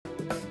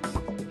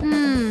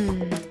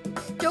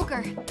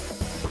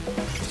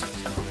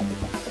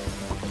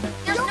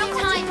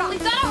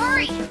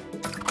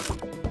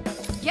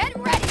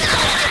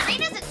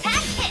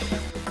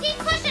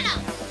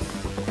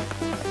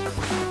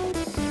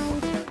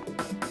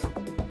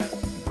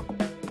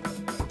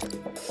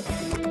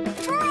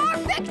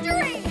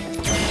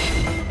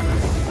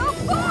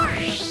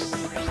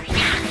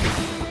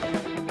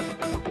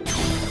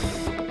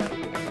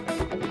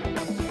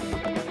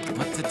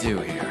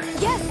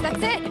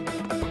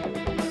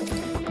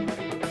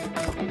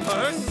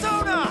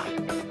Persona!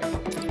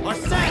 Or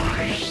say!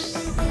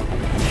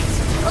 It's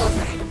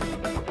over!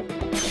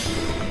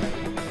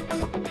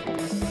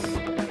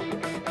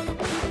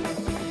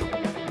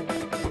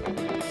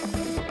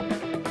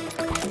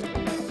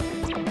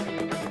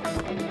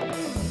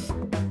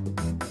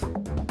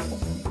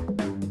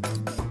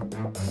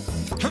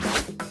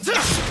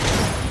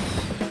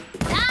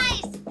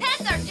 Nice!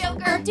 Panther,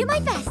 Joker! I'll do my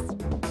best.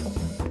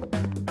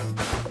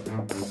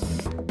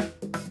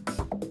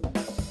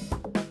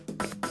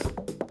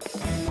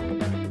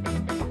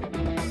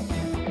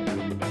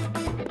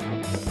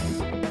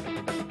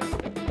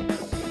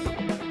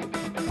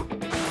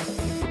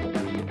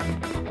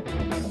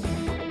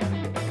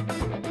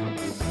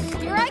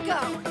 Here I go!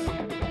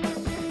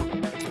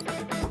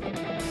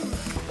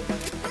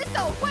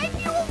 This'll wipe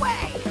you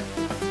away!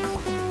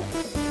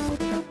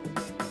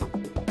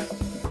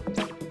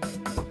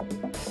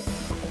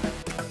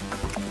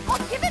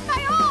 I'll give it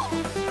my all!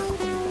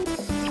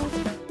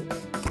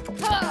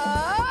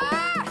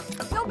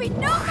 There'll be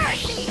no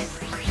mercy!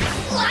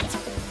 What?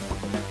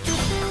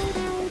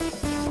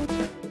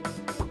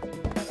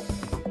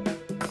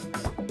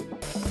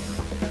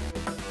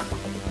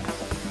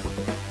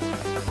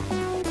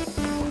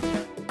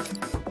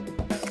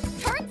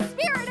 Turn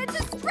spirit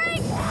into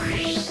strength!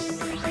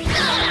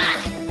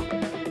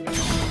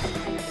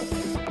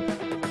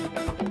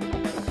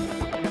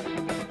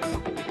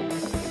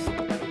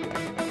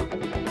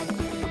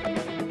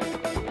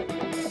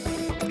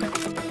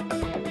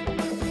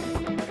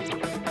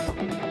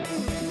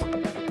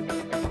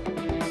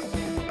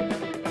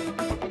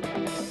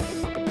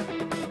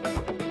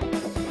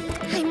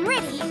 I'm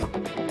ready.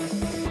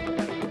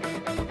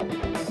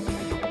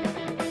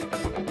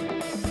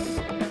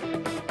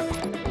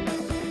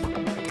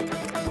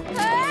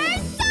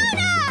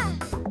 Persona!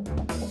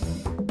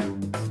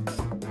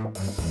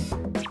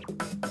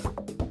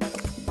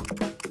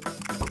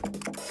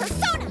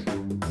 Persona!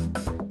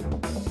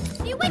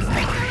 You witch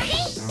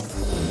already?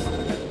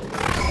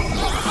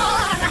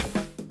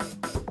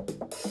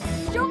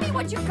 Show me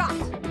what you got.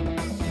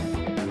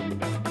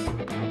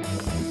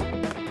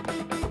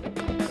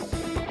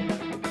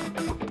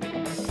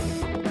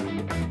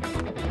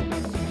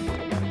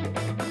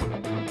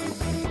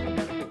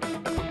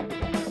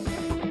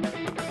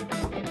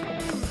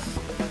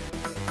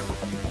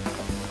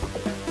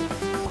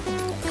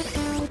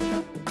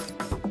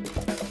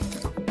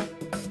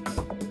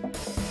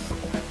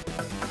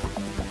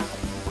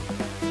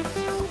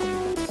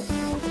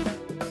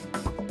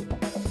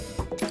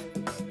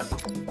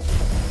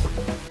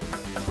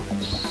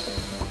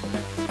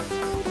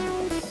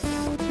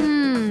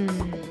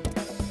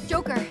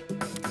 Joker.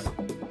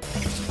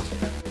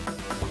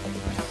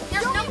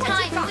 There's no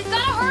time. We've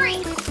gotta hurry.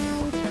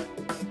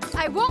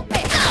 I won't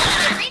miss.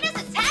 Serena's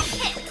attack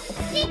hit.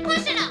 Keep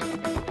pushing him.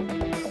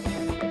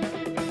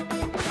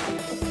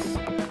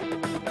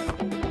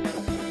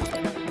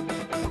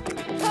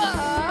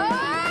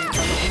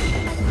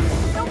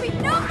 There'll be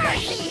no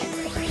mercy.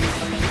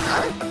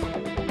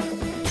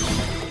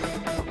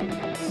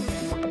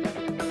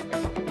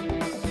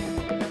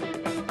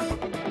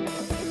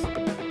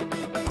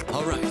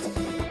 All right.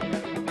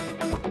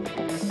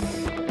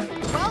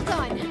 Well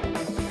done.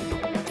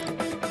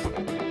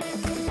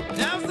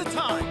 Now's the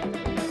time!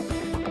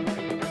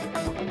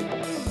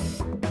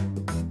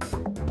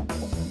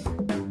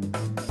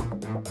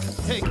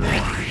 Take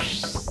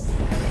this!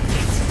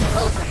 It's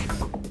over!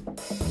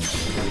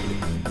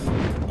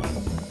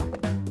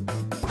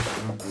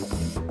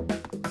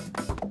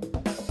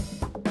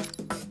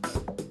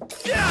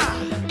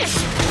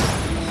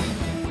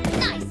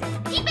 Nice.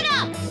 Keep it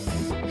up.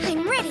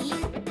 I'm ready.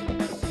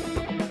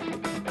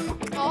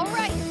 All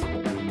right.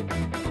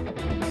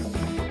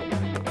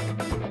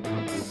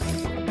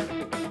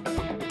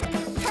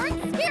 Turn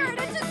spirit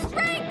into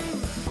strength.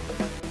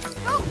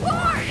 Go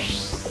forth.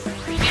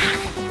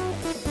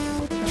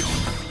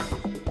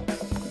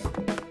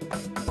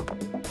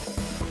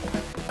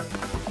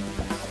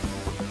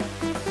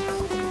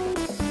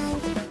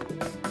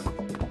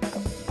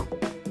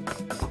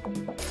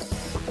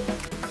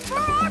 For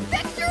our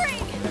victory!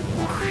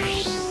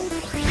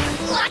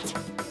 What?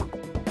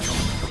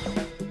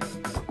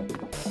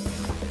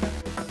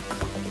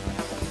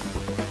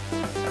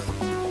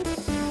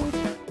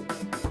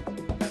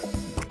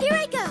 Here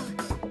I go.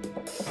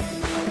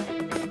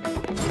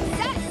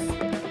 Success!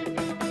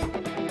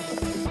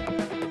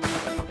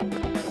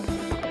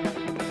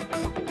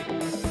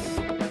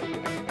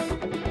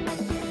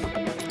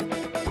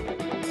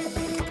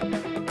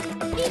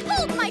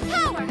 Behold my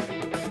power!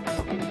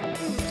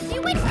 You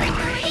witch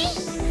already?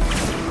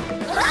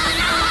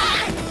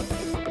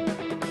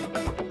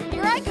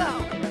 Here I go.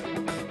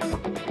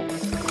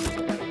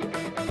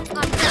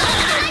 I'm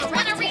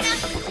Run Arena,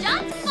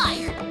 shots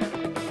fired.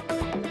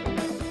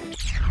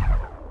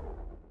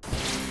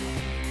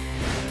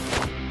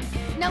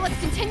 Now let's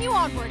continue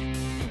onward.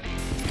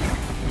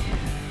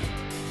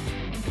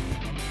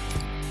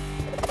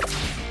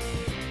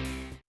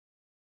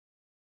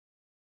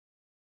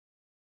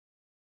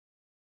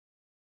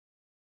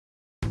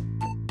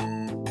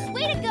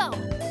 go.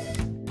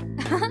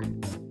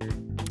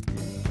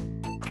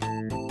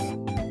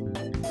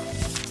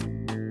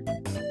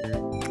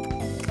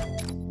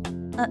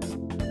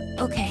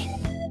 Okay.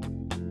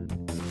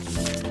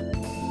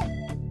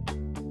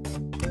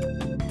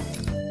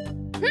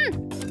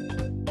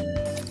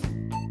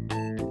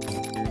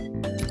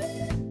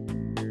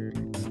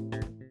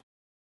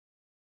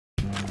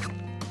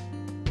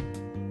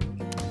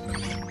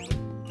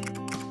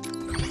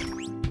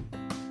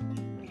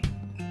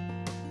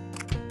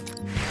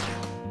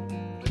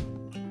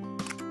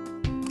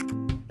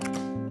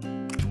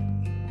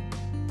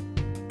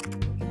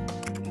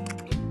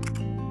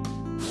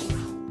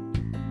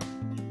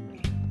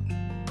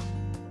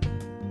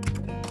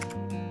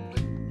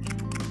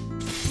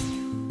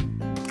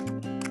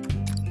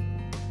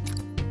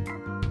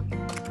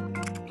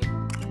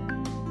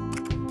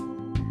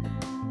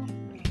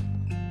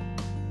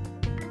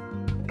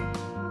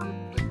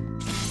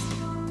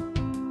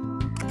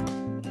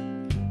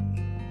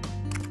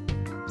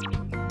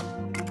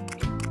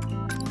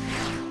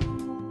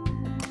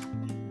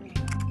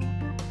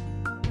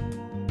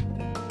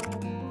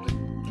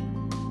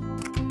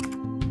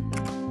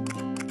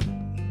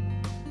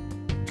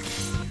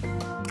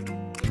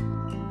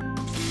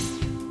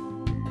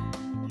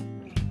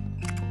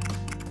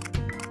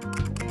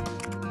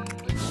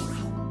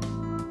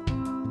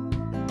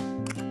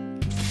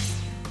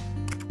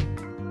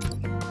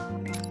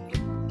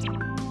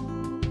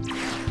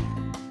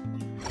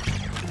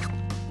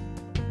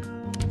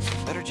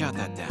 Better jot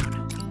that down.